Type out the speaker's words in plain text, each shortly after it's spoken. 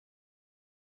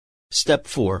Step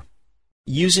 4.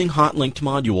 Using Hotlinked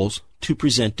modules to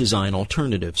present design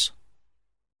alternatives.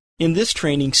 In this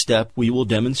training step, we will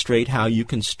demonstrate how you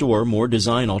can store more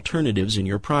design alternatives in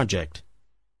your project.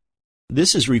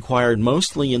 This is required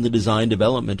mostly in the design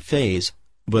development phase,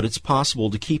 but it's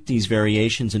possible to keep these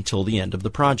variations until the end of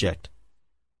the project.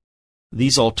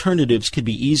 These alternatives could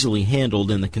be easily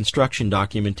handled in the construction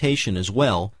documentation as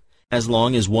well, as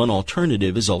long as one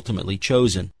alternative is ultimately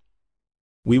chosen.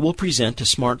 We will present a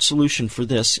smart solution for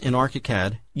this in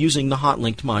ArchiCAD using the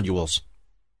Hotlinked modules.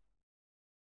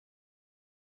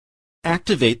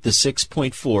 Activate the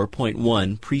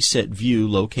 6.4.1 preset view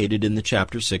located in the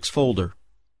Chapter 6 folder.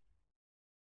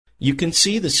 You can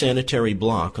see the sanitary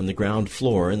block on the ground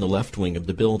floor in the left wing of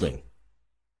the building.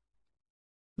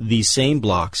 These same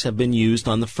blocks have been used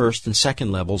on the first and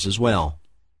second levels as well.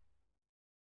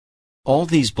 All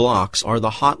these blocks are the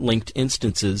hot-linked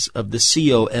instances of the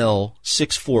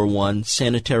COL641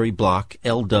 sanitary block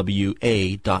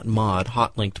LWA.mod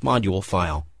hotlinked module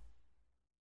file.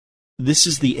 This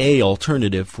is the A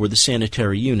alternative for the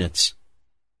sanitary units.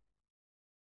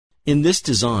 In this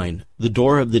design, the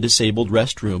door of the disabled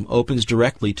restroom opens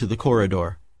directly to the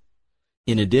corridor.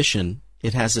 In addition,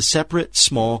 it has a separate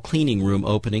small cleaning room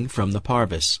opening from the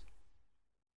parvis.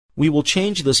 We will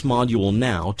change this module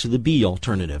now to the B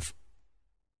alternative.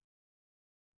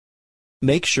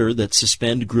 Make sure that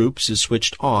Suspend Groups is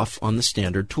switched off on the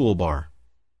standard toolbar.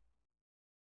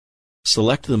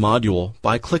 Select the module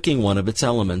by clicking one of its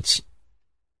elements.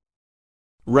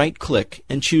 Right-click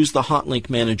and choose the Hotlink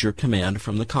Manager command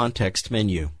from the context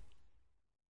menu.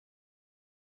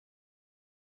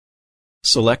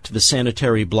 Select the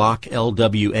Sanitary Block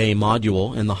LWA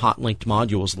module in the Hotlinked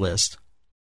Modules list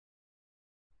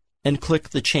and click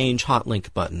the Change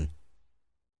Hotlink button.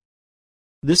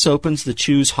 This opens the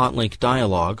Choose Hotlink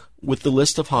dialog with the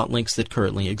list of hotlinks that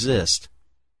currently exist.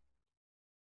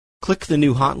 Click the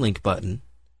New Hotlink button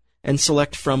and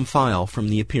select From File from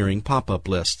the appearing pop-up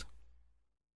list.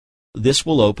 This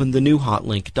will open the new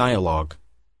hotlink dialog.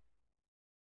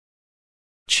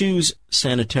 Choose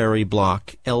Sanitary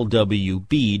Block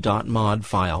LWB.mod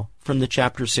file from the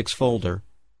Chapter 6 folder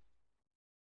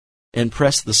and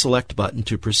press the Select button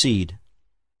to proceed.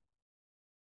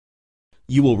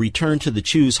 You will return to the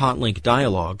Choose Hotlink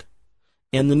dialog,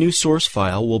 and the new source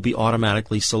file will be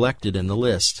automatically selected in the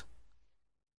list.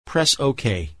 Press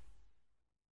OK.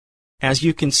 As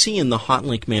you can see in the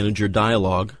Hotlink Manager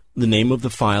dialog, the name of the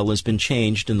file has been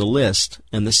changed in the list,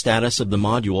 and the status of the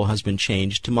module has been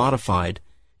changed to Modified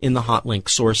in the Hotlink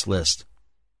source list.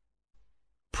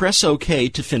 Press OK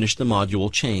to finish the module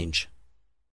change.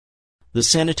 The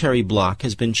sanitary block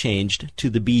has been changed to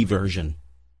the B version.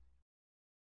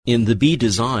 In the B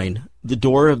design, the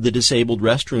door of the disabled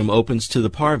restroom opens to the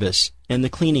parvis, and the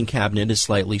cleaning cabinet is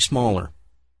slightly smaller.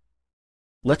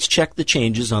 Let's check the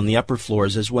changes on the upper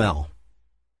floors as well.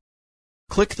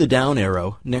 Click the down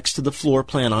arrow next to the floor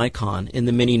plan icon in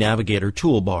the Mini Navigator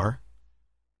toolbar,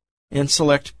 and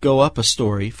select Go Up a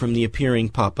Story from the appearing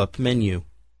pop-up menu.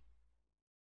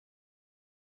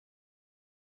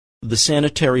 The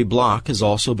sanitary block has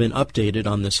also been updated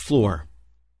on this floor.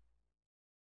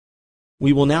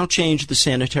 We will now change the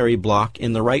sanitary block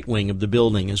in the right wing of the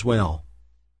building as well.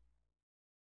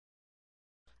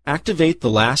 Activate the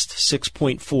last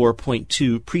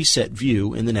 6.4.2 preset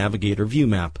view in the Navigator view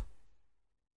map.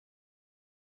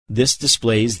 This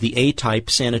displays the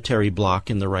A-type sanitary block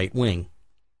in the right wing.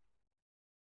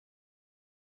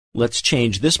 Let's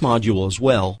change this module as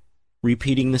well,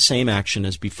 repeating the same action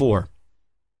as before.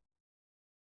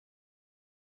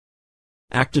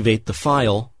 Activate the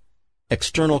File,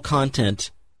 External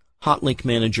Content, Hotlink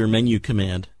Manager menu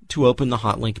command to open the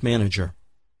Hotlink Manager.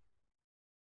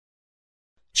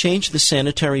 Change the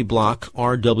sanitary block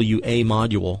RWA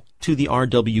module to the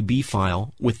RWB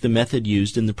file with the method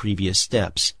used in the previous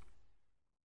steps.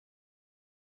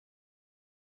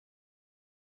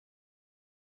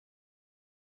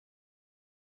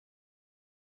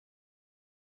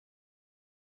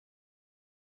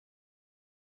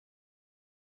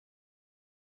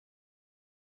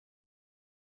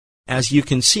 As you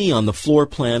can see on the floor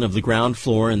plan of the ground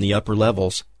floor and the upper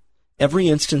levels, every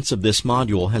instance of this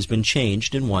module has been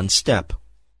changed in one step.